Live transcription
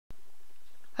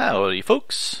Howdy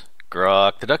folks,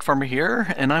 Grok the DuckFarmer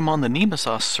here, and I'm on the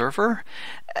Nemasauce server,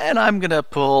 and I'm gonna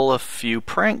pull a few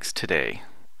pranks today.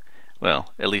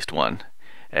 Well, at least one.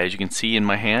 As you can see in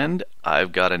my hand,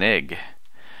 I've got an egg.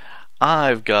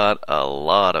 I've got a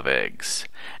lot of eggs.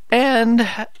 And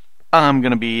I'm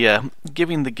gonna be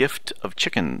giving the gift of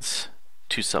chickens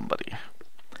to somebody.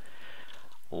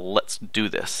 Let's do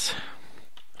this.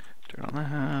 Turn on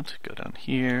that, go down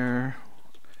here.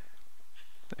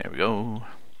 There we go.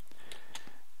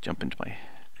 Jump into my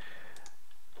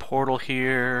portal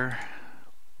here.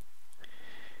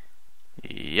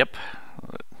 Yep.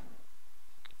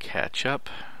 Catch up.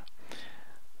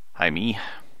 Hi, me.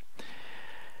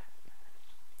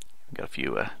 Got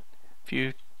a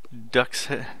few ducks.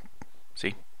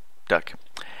 See, duck,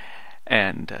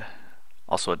 and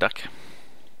also a duck.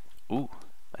 Ooh,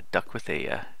 a duck with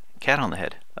a cat on the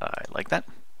head. I like that.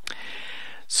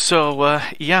 So,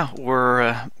 yeah,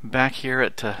 we're back here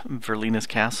at Verlena's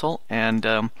castle,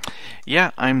 and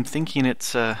yeah, I'm thinking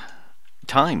it's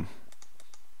time.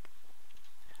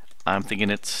 I'm thinking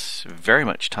it's very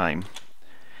much time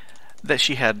that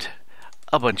she had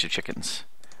a bunch of chickens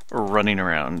running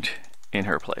around in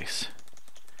her place.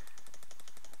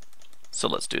 So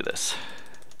let's do this.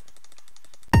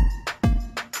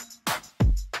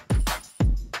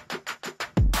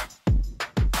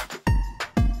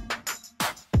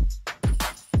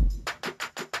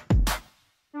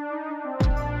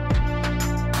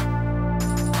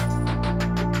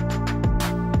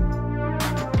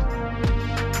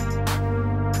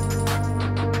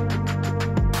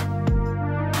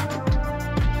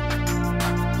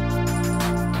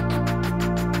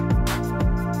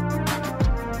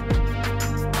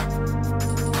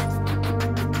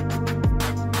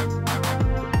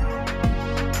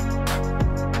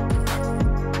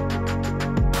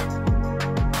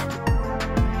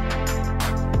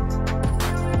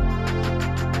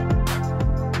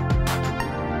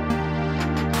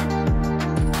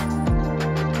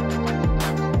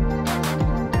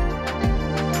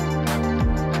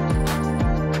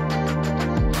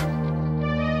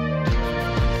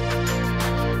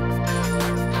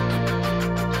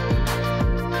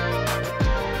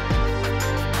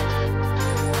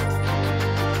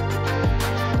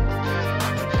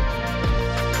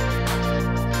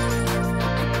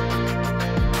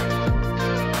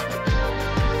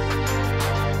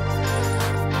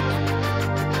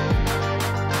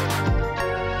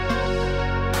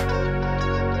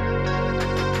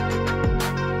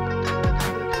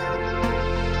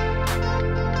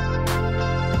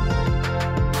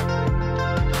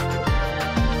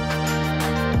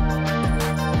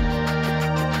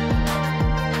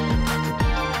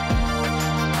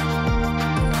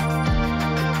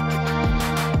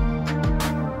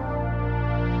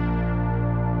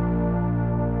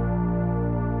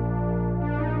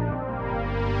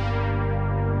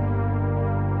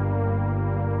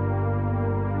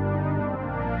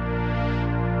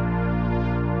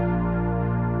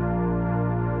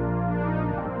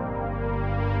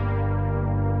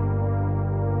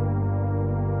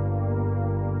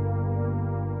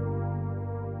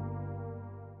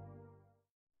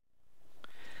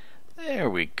 There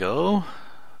we go.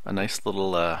 A nice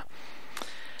little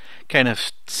kind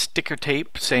of sticker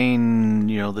tape saying,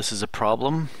 you know, this is a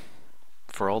problem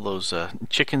for all those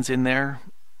chickens in there.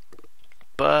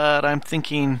 But I'm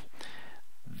thinking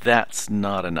that's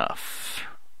not enough.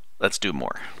 Let's do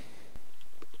more.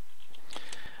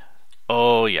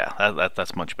 Oh yeah,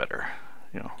 that's much better.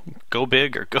 You know, go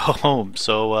big or go home.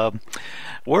 So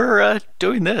we're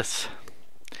doing this.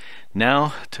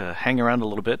 Now to hang around a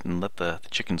little bit and let the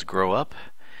chickens grow up,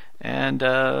 and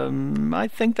I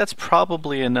think that's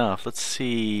probably enough. Let's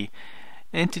see,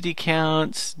 entity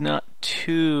counts, not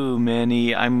too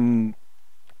many. I'm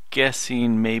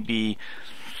guessing maybe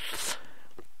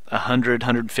 100,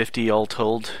 150 all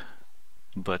told,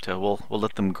 but we'll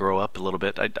let them grow up a little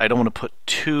bit. I don't want to put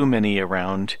too many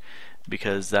around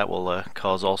because that will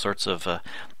cause all sorts of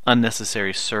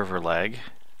unnecessary server lag.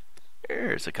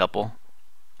 There's a couple.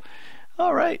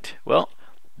 Alright, well,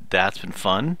 that's been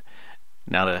fun.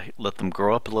 Now to let them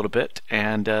grow up a little bit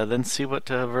and then see what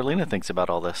Verlena thinks about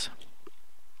all this.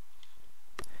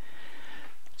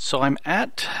 So I'm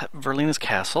at Verlena's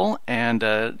castle,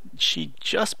 and she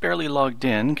just barely logged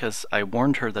in because I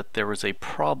warned her that there was a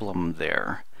problem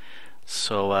there.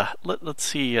 So let's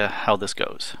see how this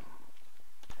goes.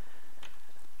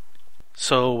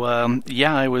 So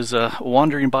yeah, I was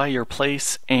wandering by your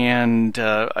place, and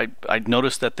I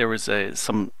noticed that there was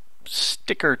some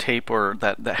sticker tape, or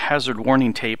that hazard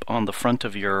warning tape on the front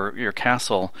of your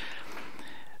castle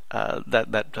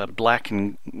that black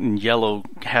and yellow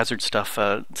hazard stuff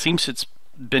seems it's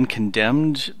been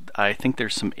condemned. I think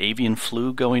there's some avian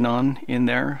flu going on in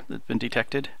there that's been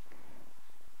detected.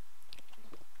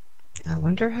 I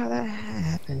wonder how that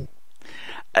happened.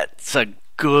 That's a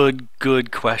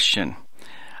good question.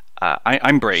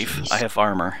 I'm brave. Jeez. I have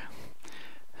armor.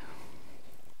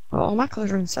 Well, all my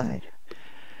clothes are inside.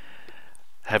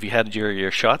 Have you had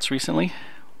your shots recently?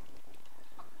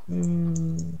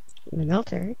 In the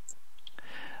military.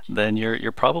 Then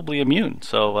you're probably immune.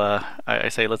 So I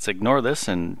say let's ignore this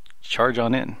and charge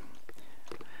on in.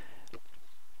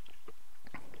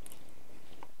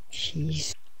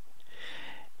 Jeez.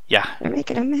 Yeah. They're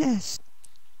making a mess.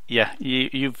 Yeah.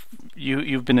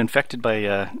 You've been infected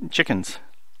by chickens.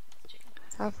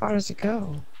 How far does it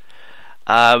go?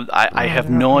 I have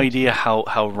no idea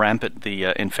how rampant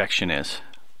the infection is.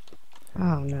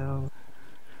 Oh no.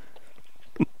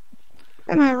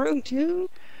 In my room too?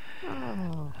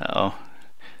 Oh. Oh.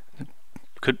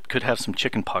 Could have some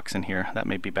chicken pox in here. That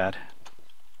may be bad.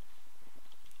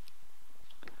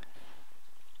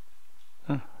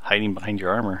 Huh, hiding behind your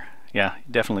armor. Yeah,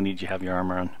 you definitely need to have your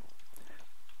armor on.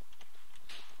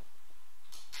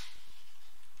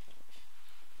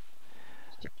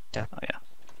 Oh yeah.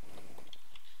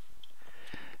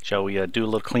 Shall we do a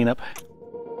little cleanup?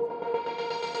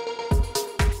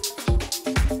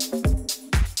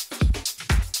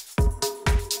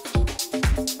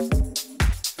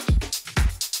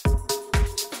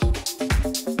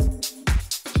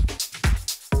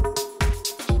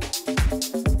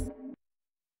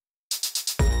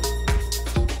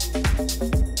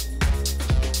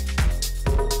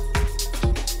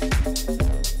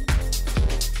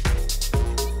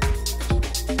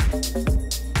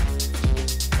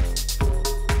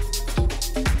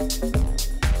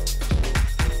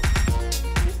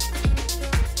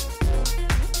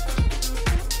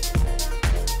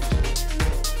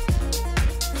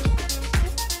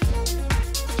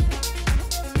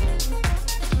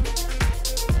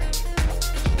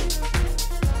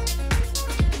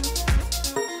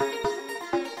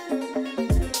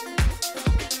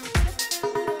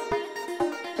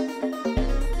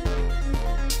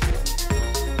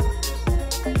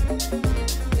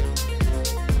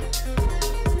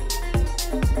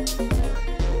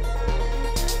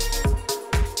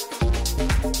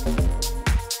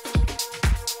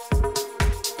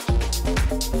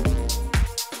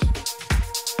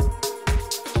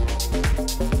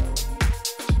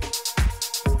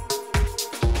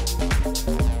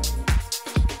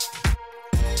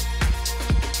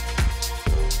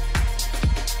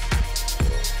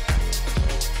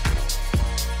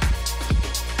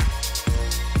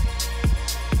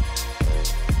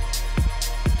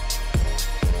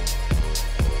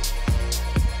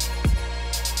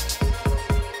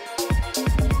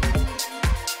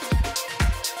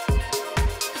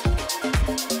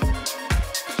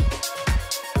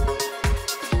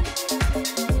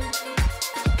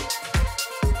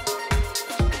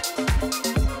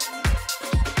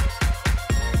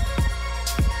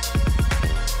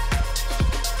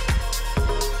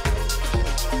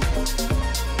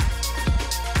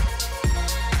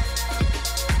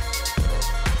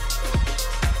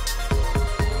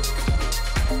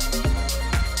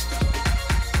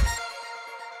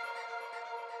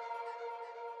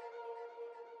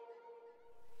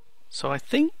 So I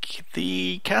think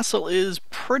the castle is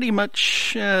pretty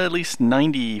much at least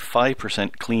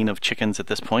 95% clean of chickens at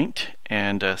this point,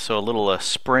 and so a little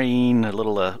spraying, a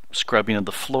little scrubbing of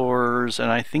the floors,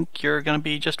 and I think you're going to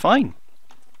be just fine.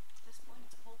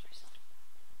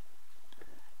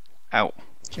 Ow.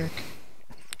 Jerk.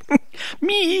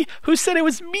 Me? Who said it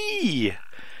was me?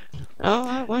 Oh,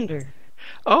 I wonder.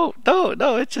 Oh,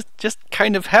 no, it just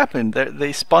kind of happened.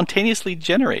 They spontaneously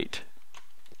generate.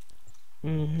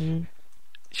 Mm-hmm.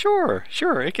 Sure,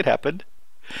 it could happen.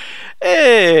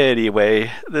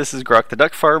 Anyway, this is Grok the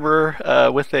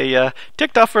DuckFarmer with a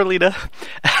ticked off Verlena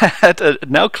at a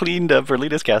now cleaned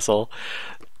Verlena's castle.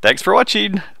 Thanks for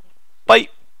watching. Bye.